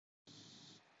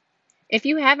If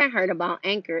you haven't heard about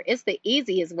Anchor, it's the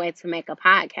easiest way to make a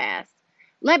podcast.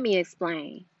 Let me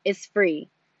explain. It's free,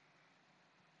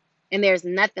 and there's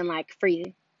nothing like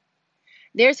free.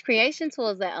 There's creation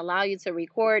tools that allow you to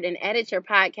record and edit your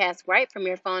podcast right from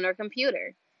your phone or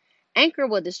computer. Anchor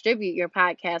will distribute your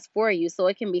podcast for you so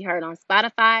it can be heard on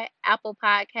Spotify, Apple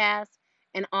Podcasts,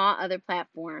 and all other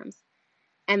platforms.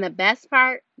 And the best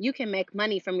part, you can make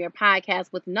money from your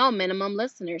podcast with no minimum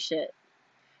listenership.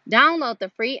 Download the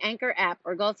free Anchor app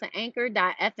or go to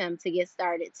anchor.fm to get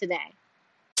started today.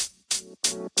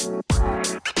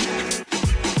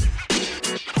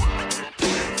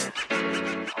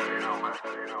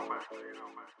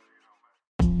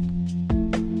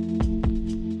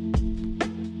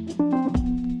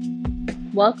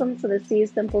 Welcome to the C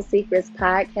Simple Secrets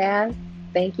podcast.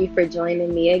 Thank you for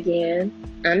joining me again.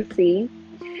 I'm C,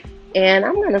 and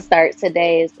I'm going to start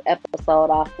today's episode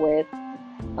off with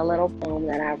a little poem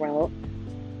that I wrote,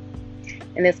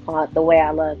 and it's called The Way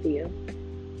I Love You.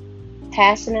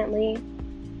 Passionately,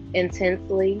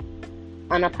 intensely,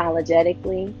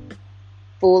 unapologetically,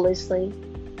 foolishly,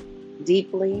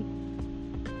 deeply,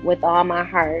 with all my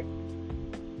heart.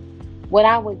 What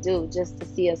I would do just to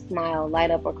see a smile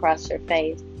light up across your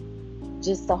face,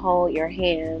 just to hold your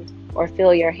hand or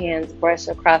feel your hands brush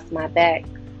across my back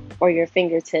or your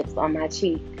fingertips on my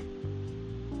cheek.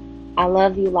 I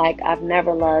love you like I've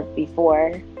never loved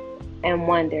before and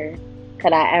wonder,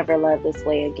 could I ever love this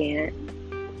way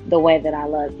again, the way that I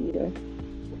love you?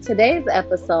 Today's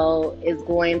episode is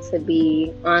going to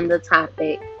be on the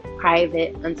topic,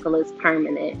 private until it's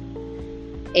permanent.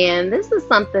 And this is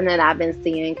something that I've been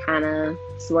seeing kind of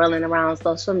swirling around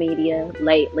social media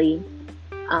lately.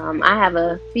 I have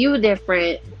a few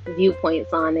different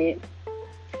viewpoints on it.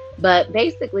 But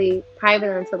basically,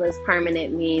 private until it's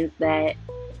permanent means that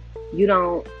you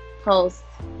don't post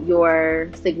your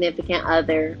significant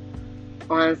other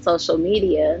on social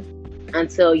media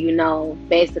until you know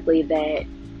basically that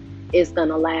it's going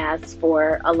to last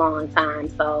for a long time.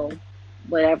 So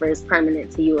whatever is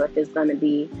permanent to you, if it's going to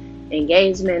be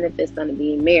engagement, if it's going to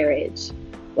be marriage,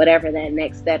 whatever that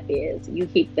next step is, you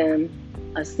keep them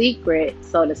a secret,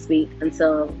 so to speak,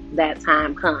 until that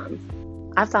time comes.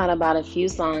 I thought about a few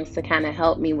songs to kind of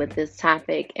help me with this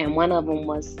topic, and one of them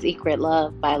was Secret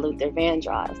Love by Luther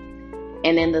Vandross.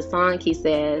 And in the song he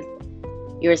says,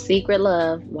 your secret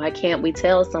love, why can't we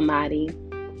tell somebody?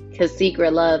 Because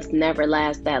secret loves never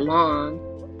last that long.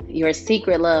 Your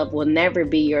secret love will never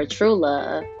be your true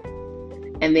love.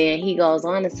 And then he goes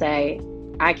on to say,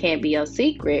 I can't be your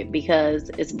secret because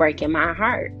it's breaking my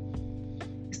heart.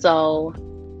 So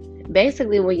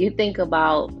basically, when you think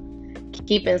about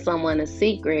keeping someone a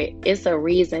secret, it's a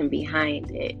reason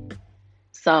behind it.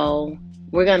 So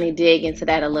we're going to dig into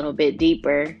that a little bit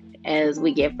deeper as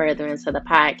we get further into the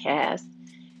podcast.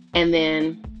 And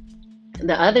then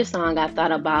the other song I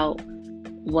thought about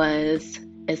was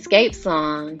Escape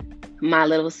song, My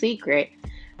Little Secret.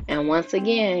 And once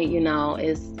again,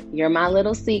 it's you're my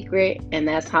little secret, and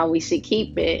that's how we should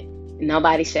keep it.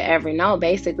 Nobody should ever know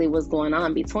basically what's going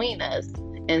on between us.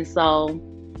 And so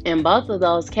in both of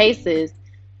those cases,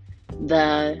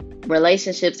 the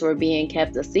relationships were being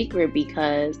kept a secret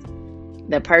because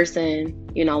the person,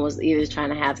 was either trying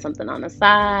to have something on the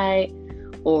side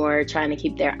or trying to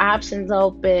keep their options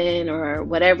open, or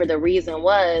whatever the reason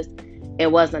was.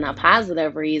 It wasn't a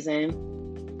positive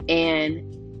reason.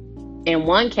 And in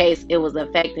one case, it was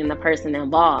affecting the person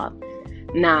involved.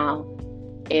 Now,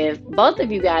 if both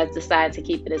of you guys decide to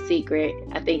keep it a secret,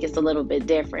 I think it's a little bit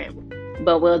different,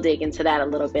 but we'll dig into that a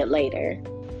little bit later.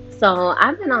 So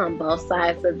I've been on both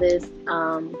sides of this.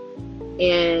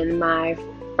 In my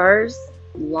first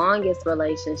longest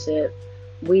relationship,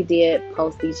 we did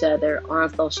post each other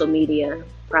on social media,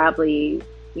 probably,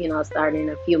 starting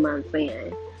a few months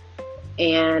in.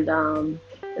 And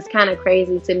it's kind of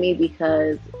crazy to me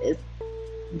because it's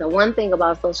the one thing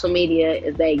about social media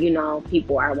is that,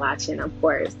 people are watching, of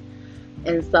course.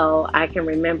 And so I can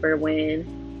remember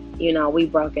when, we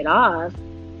broke it off,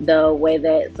 the way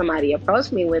that somebody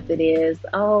approached me with it is,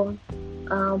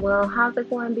 well, how's it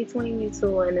going between you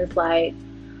two? And it's like,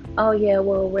 oh, yeah,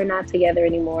 well, we're not together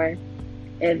anymore.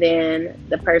 And then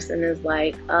the person is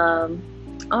like,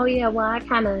 oh, yeah, well, I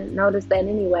kind of noticed that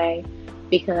anyway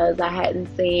because I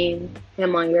hadn't seen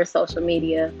him on your social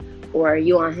media or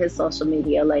you on his social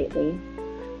media lately.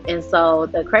 And so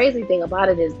the crazy thing about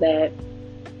it is that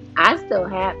I still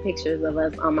have pictures of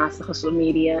us on my social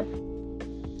media.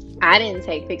 I didn't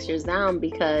take pictures down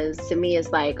because to me it's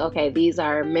like, okay, these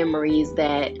are memories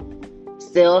that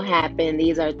still happen.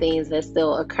 These are things that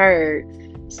still occurred.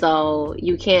 So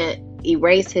you can't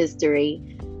erase history.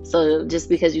 So just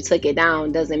because you took it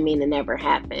down doesn't mean it never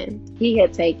happened. He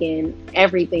had taken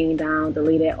everything down,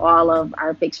 deleted all of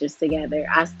our pictures together.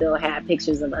 I still had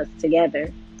pictures of us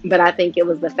together. But I think it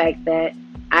was the fact that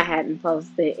I hadn't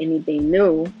posted anything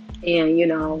new.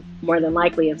 And, more than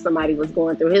likely, if somebody was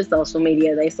going through his social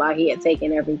media, they saw he had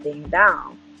taken everything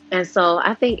down. And so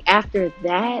I think after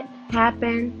that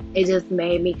happened, it just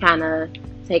made me kind of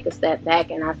take a step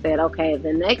back. And I said, okay,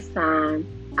 the next time,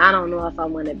 I don't know if I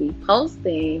want to be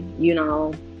posting,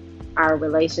 our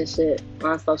relationship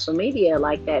on social media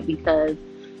like that, because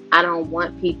I don't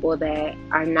want people that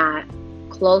are not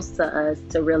close to us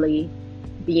to really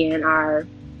be in our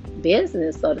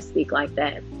business, so to speak, like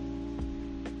that.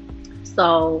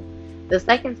 So the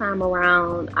second time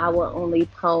around, I will only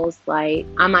post, like,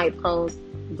 I might post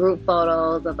group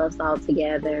photos of us all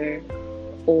together,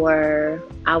 or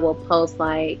I will post,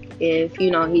 like, if,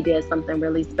 he did something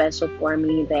really special for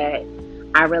me that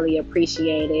I really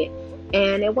appreciated.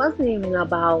 And it wasn't even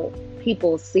about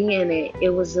people seeing it. It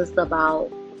was just about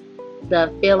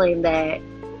the feeling that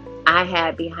I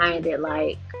had behind it.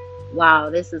 Like, wow,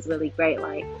 this is really great.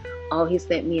 Like, oh, he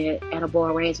sent me an edible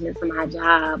arrangement to my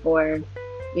job, or,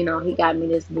 he got me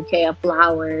this bouquet of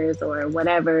flowers, or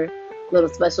whatever little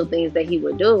special things that he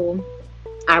would do.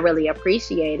 I really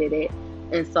appreciated it.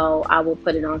 And so I will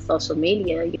put it on social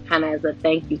media kind of as a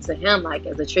thank you to him, like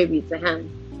as a tribute to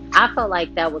him. I felt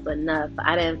like that was enough.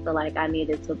 I didn't feel like I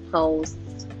needed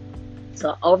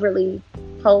to overly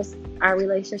post our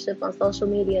relationship on social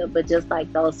media, but just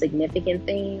like those significant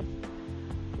things.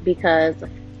 Because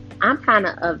I'm kind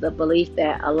of the belief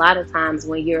that a lot of times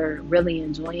when you're really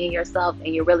enjoying yourself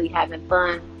and you're really having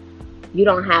fun, you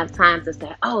don't have time to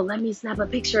say, oh, let me snap a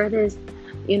picture of this,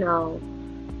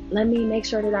 let me make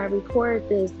sure that I record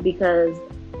this, because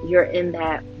you're in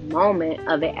that moment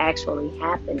of it actually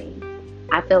happening.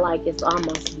 I feel like it's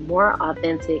almost more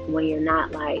authentic when you're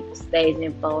not like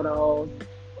staging photos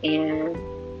and,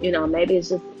 maybe it's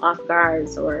just off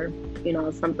guards or,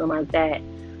 something like that.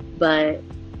 But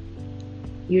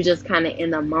you're just kind of in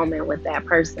the moment with that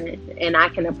person. And I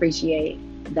can appreciate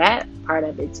that part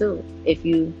of it too. If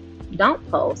you don't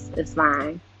post, it's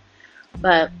fine.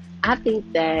 But I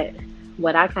think that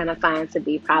what I kind of find to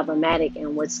be problematic,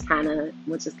 and which is kind of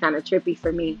trippy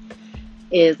for me,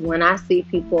 is when I see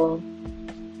people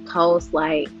post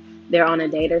like they're on a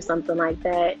date or something like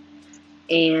that,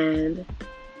 and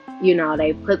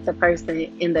they put the person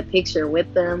in the picture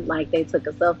with them, like they took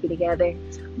a selfie together,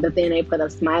 but then they put a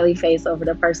smiley face over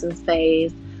the person's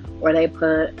face, or they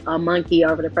put a monkey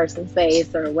over the person's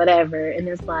face or whatever. And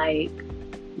it's like,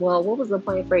 well, what was the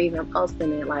point for even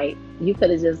posting it? Like, you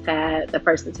could have just had the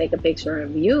person take a picture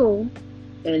of you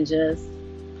and just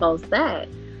post that.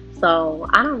 So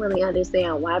I don't really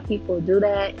understand why people do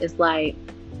that. It's like,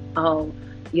 oh,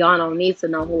 y'all don't need to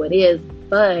know who it is,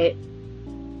 but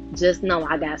just know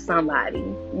I got somebody.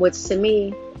 Which to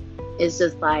me is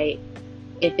just like,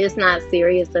 if it's not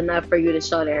serious enough for you to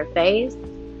show their face,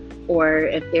 or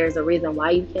if there's a reason why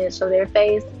you can't show their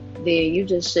face, then you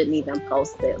just shouldn't even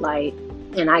post it. Like,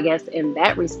 and I guess in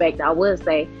that respect, I would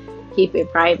say keep it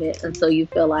private until you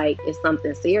feel like it's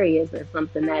something serious and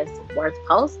something that's worth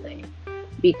posting.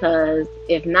 Because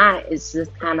if not, it's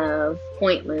just kind of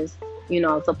pointless,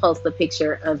 to post a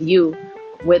picture of you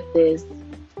with this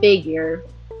figure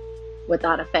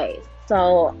without a face.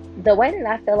 So the way that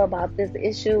I feel about this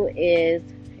issue is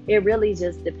it really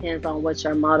just depends on what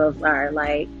your motives are.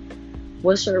 Like,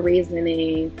 what's your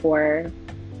reasoning for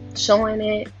showing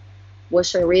it?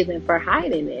 What's your reason for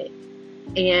hiding it?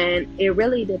 And it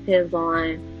really depends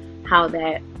on how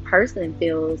that person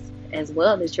feels as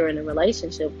well that you're in a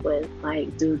relationship with.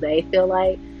 Like, do they feel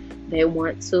like they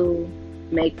want to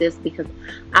make this? Because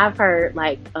I've heard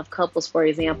like of couples, for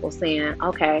example, saying,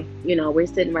 okay, we're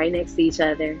sitting right next to each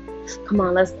other. Come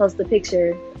on, let's post a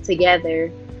picture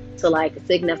together to like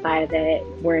signify that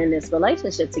we're in this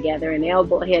relationship together. And they'll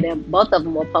go ahead and both of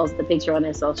them will post the picture on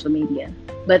their social media.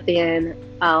 But then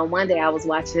one day I was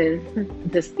watching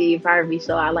the Steve Harvey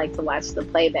show. I like to watch the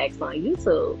playbacks on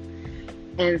YouTube.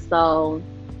 And so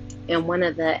in one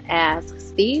of the Ask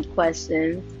Steve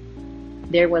questions,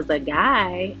 there was a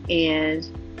guy, and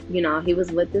he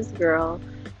was with this girl,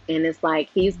 and it's like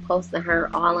he's posting her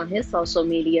all on his social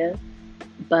media,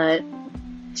 but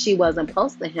she wasn't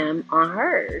posting him on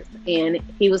hers, and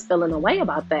he was feeling a way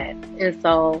about that. And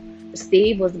so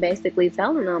Steve was basically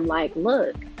telling him, like,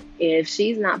 look, if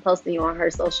she's not posting you on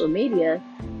her social media,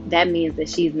 that means that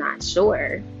she's not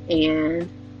sure. And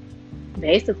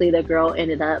basically the girl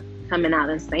ended up coming out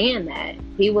and saying that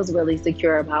he was really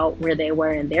secure about where they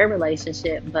were in their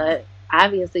relationship, but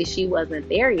obviously she wasn't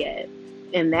there yet.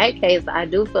 In that case, I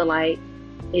do feel like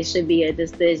it should be a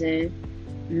decision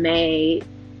made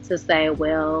to say,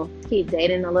 well, keep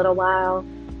dating a little while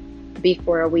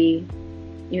before we,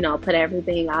 put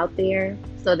everything out there.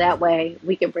 So that way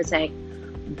we can protect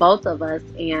both of us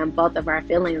and both of our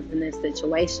feelings in this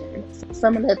situation.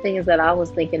 Some of the things that I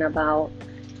was thinking about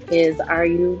is, are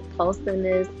you posting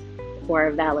this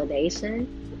for validation?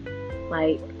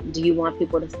 Like, do you want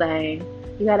people to say,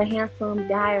 you got a handsome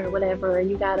guy or whatever, or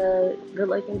you got a good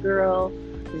looking girl?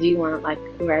 Do you want like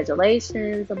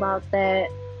congratulations about that?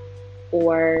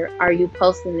 Or are you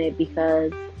posting it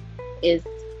because it's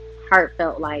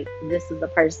heartfelt, like this is the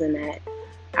person that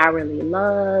I really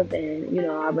love and,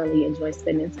 I really enjoy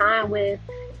spending time with,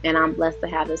 and I'm blessed to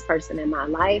have this person in my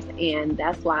life, and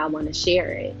that's why I want to share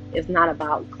it. It's not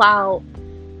about clout.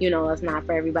 It's not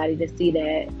for everybody to see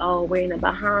that, oh, we're in the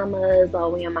Bahamas, oh,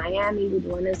 we're in Miami, we're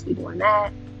doing this, we're doing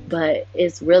that. But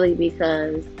it's really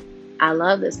because I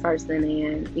love this person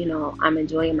and, I'm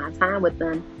enjoying my time with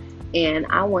them. And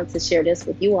I want to share this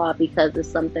with you all because it's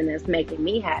something that's making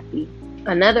me happy.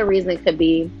 Another reason could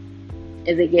be,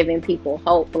 is it giving people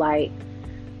hope? Like,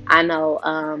 I know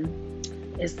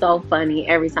it's so funny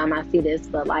every time I see this,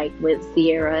 but like with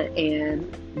Ciara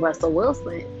and Russell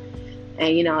Wilson.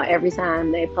 And, every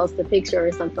time they post a picture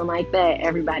or something like that,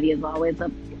 everybody is always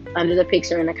up under the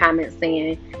picture in the comments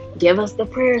saying, give us the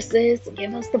prayer, sis.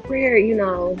 Give us the prayer,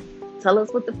 tell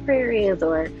us what the prayer is,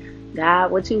 or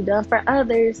God, what you've done for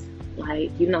others.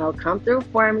 Like, come through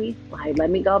for me. Like, let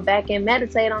me go back and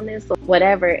meditate on this or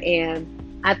whatever.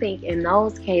 And I think in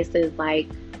those cases, like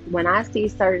when I see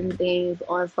certain things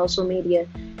on social media,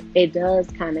 it does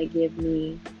kind of give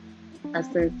me a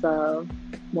sense of,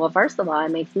 well, first of all,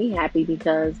 it makes me happy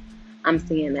because I'm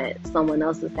seeing that someone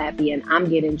else is happy and I'm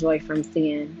getting joy from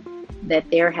seeing that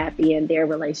they're happy in their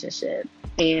relationship.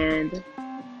 And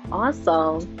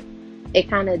also, it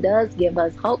kind of does give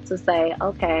us hope to say,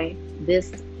 okay,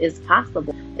 this is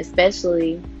possible,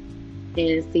 especially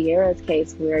in Ciara's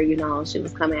case where, she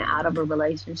was coming out of a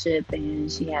relationship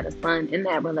and she had a son in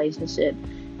that relationship.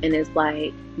 And it's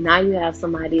like, now you have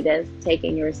somebody that's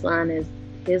taking your son as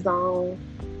his own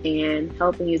and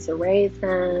helping you to raise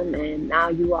him. And now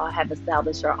you all have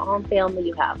established your own family.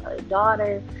 You have a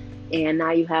daughter and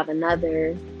now you have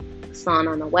another son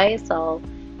on the way. So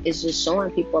it's just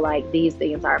showing people like these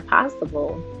things are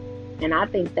possible. And I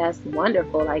think that's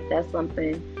wonderful. Like, that's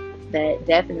something that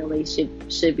definitely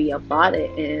should be applauded,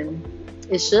 and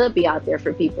it should be out there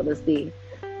for people to see,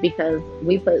 because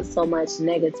we put so much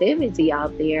negativity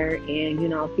out there,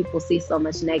 and people see so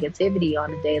much negativity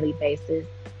on a daily basis.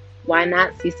 Why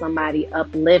not see somebody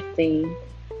uplifting,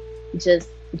 just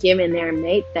giving their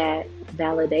mate that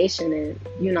validation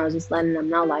and just letting them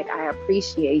know, like, I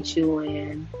appreciate you,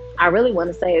 and I really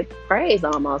want to say praise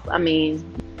almost. I mean,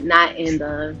 not in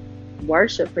the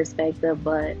worship perspective,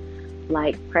 but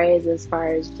like praise as far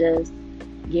as just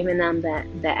giving them the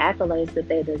accolades that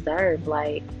they deserve.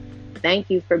 Like, thank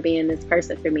you for being this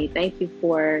person for me. Thank you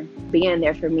for being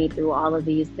there for me through all of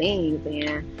these things,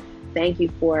 and thank you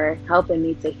for helping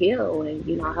me to heal and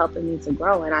helping me to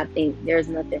grow. And I think there's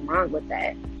nothing wrong with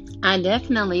that. I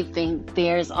definitely think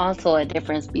there's also a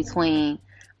difference between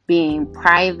being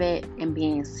private and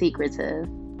being secretive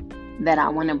that I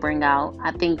want to bring out.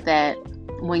 I think that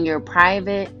when you're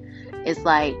private, it's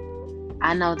like,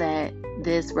 I know that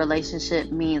this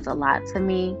relationship means a lot to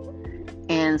me,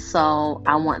 and so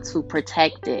I want to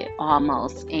protect it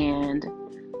almost, and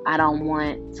I don't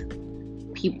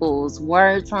want people's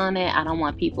words on it. I don't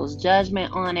want people's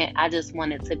judgment on it. I just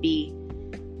want it to be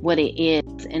what it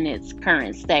is in its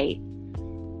current state.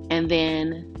 And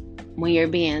then when you're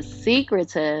being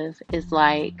secretive, it's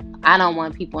like, I don't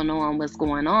want people knowing what's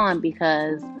going on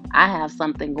because I have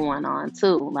something going on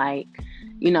too. Like,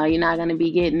 you're not going to be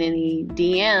getting any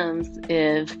DMs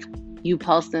if you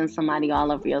posting somebody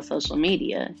all over your social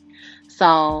media.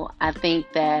 So I think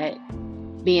that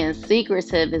being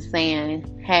secretive is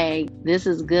saying, hey, this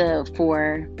is good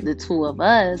for the two of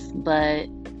us, but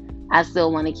I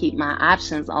still want to keep my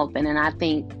options open. And I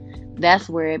think that's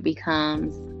where it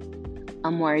becomes a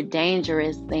more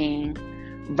dangerous thing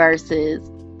versus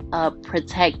a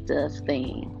protective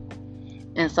thing.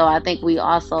 And so I think we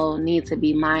also need to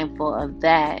be mindful of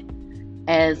that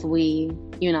as we,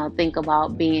 think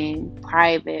about being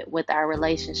private with our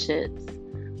relationships.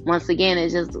 Once again, it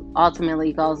just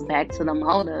ultimately goes back to the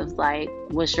motives. Like,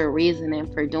 what's your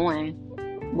reasoning for doing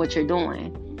what you're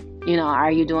doing?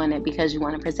 Are you doing it because you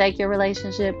want to protect your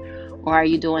relationship, or are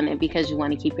you doing it because you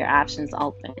want to keep your options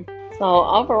open? So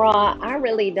overall, I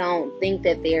really don't think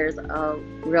that there's a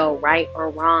real right or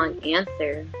wrong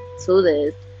answer to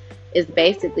this. It's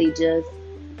basically just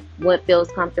what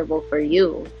feels comfortable for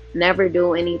you. Never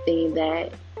do anything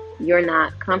that you're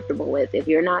not comfortable with. If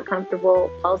you're not comfortable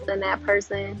posting that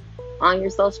person on your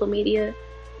social media,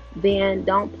 then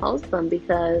don't post them,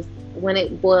 because when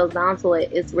it boils down to it,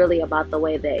 it's really about the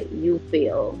way that you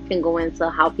feel. It can go into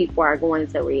how people are going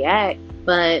to react,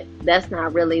 but that's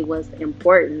not really what's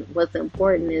important. What's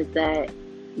important is that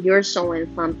you're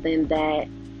showing something that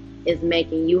is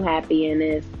making you happy, and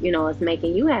if it's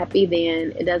making you happy,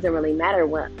 then it doesn't really matter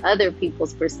what other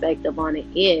people's perspective on it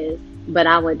is. But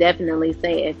I would definitely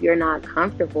say, if you're not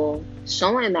comfortable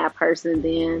showing that person,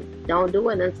 then don't do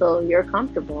it until you're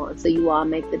comfortable, until you all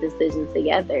make the decision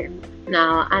together.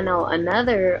 Now, I know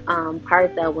another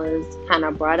part that was kind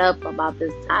of brought up about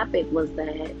this topic was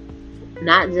that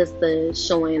not just the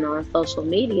showing on social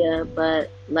media,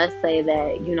 but let's say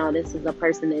that, this is a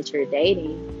person that you're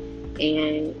dating,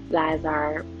 and you guys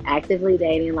are actively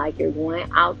dating, like you're going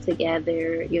out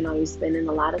together, you're spending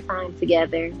a lot of time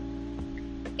together,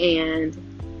 and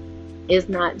it's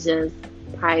not just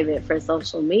private for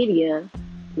social media,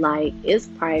 like it's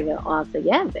private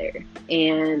altogether.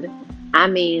 And I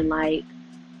mean, like,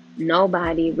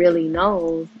 nobody really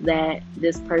knows that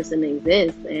this person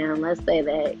exists. And let's say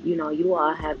that, you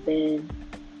all have been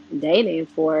dating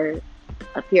for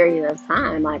a period of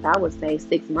time, like I would say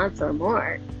 6 months or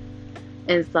more.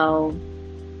 And so,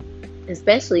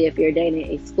 especially if you're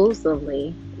dating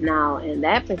exclusively, now in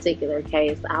that particular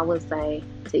case, I would say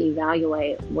to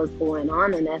evaluate what's going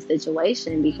on in that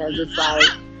situation, because it's like,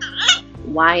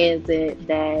 why is it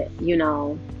that,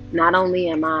 not only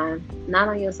am I not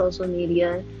on your social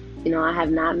media, I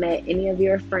have not met any of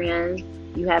your friends,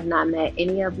 you have not met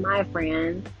any of my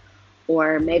friends,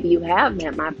 or maybe you have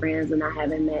met my friends and I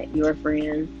haven't met your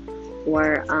friends,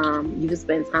 or you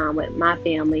spend time with my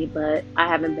family, but I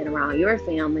haven't been around your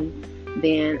family,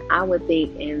 then I would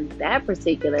think in that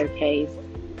particular case,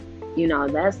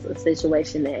 that's a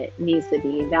situation that needs to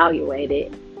be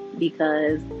evaluated,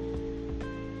 because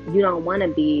you don't want to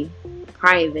be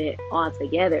private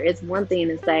altogether. It's one thing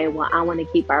to say, well, I want to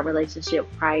keep our relationship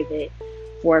private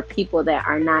for people that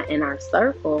are not in our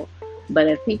circle. But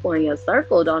if people in your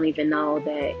circle don't even know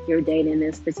that you're dating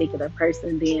this particular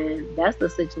person, then that's the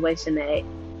situation that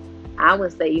I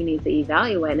would say you need to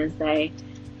evaluate and say,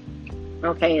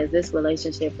 okay, is this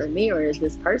relationship for me, or is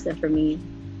this person for me?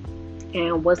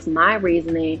 And what's my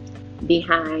reasoning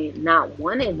behind not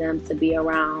wanting them to be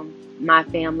around my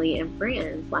family and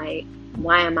friends? Like,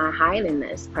 why am I hiding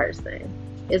this person?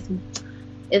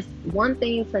 It's one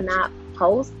thing to not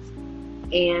post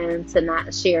and to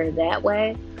not share that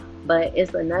way, but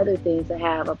it's another thing to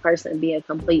have a person be a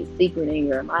complete secret in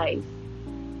your life.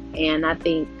 And I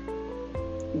think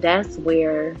that's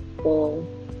where we'll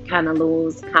kind of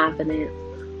lose confidence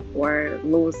or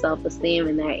lose self-esteem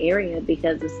in that area,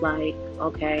 because it's like,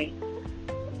 okay,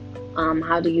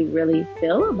 how do you really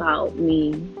feel about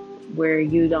me, where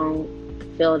you don't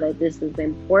feel that this is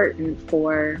important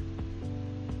for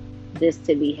this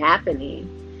to be happening?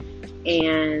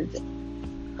 And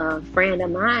a friend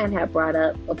of mine had brought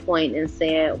up a point and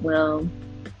said, well,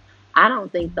 I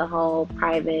don't think the whole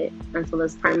private until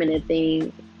it's permanent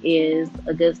thing is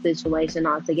a good situation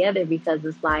altogether, because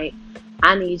it's like,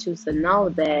 I need you to know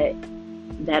that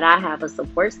I have a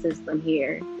support system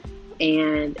here.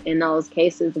 And in those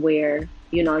cases where,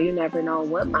 you never know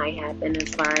what might happen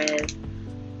as far as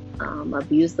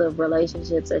abusive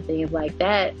relationships or things like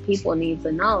that, people need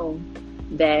to know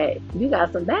that you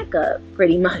got some backup,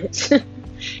 pretty much.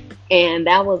 And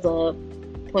that was a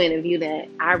point of view that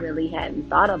I really hadn't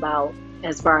thought about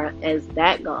as far as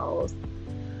that goes.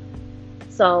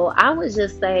 So I would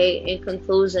just say in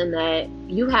conclusion that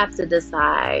you have to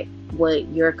decide what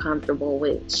you're comfortable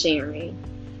with sharing.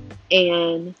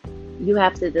 And you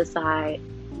have to decide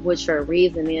what your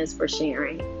reason is for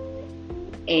sharing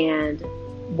and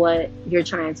what you're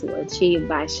trying to achieve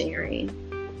by sharing.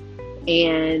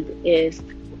 And if,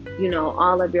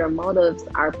 all of your motives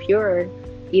are pure,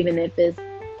 even if it's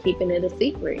keeping it a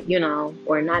secret,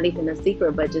 or not even a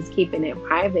secret, but just keeping it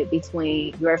private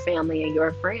between your family and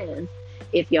your friends,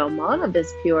 if your motive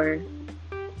is pure,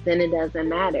 then it doesn't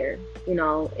matter.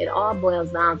 It all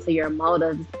boils down to your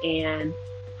motives and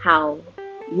how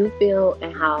you feel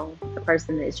and how the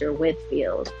person that you're with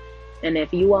feels. And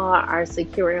if you all are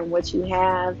secure in what you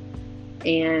have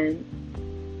and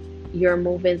you're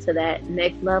moving to that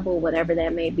next level, whatever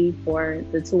that may be for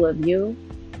the two of you,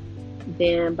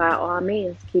 then by all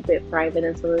means, keep it private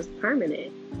until it's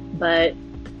permanent. But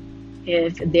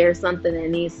if there's something that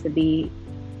needs to be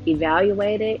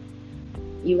evaluated,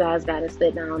 you guys got to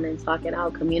sit down and talk it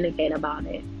out, communicate about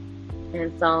it.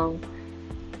 And so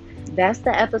that's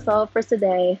the episode for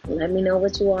today. Let me know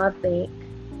what you all think.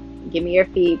 Give me your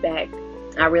feedback.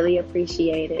 I really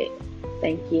appreciate it.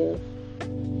 Thank you.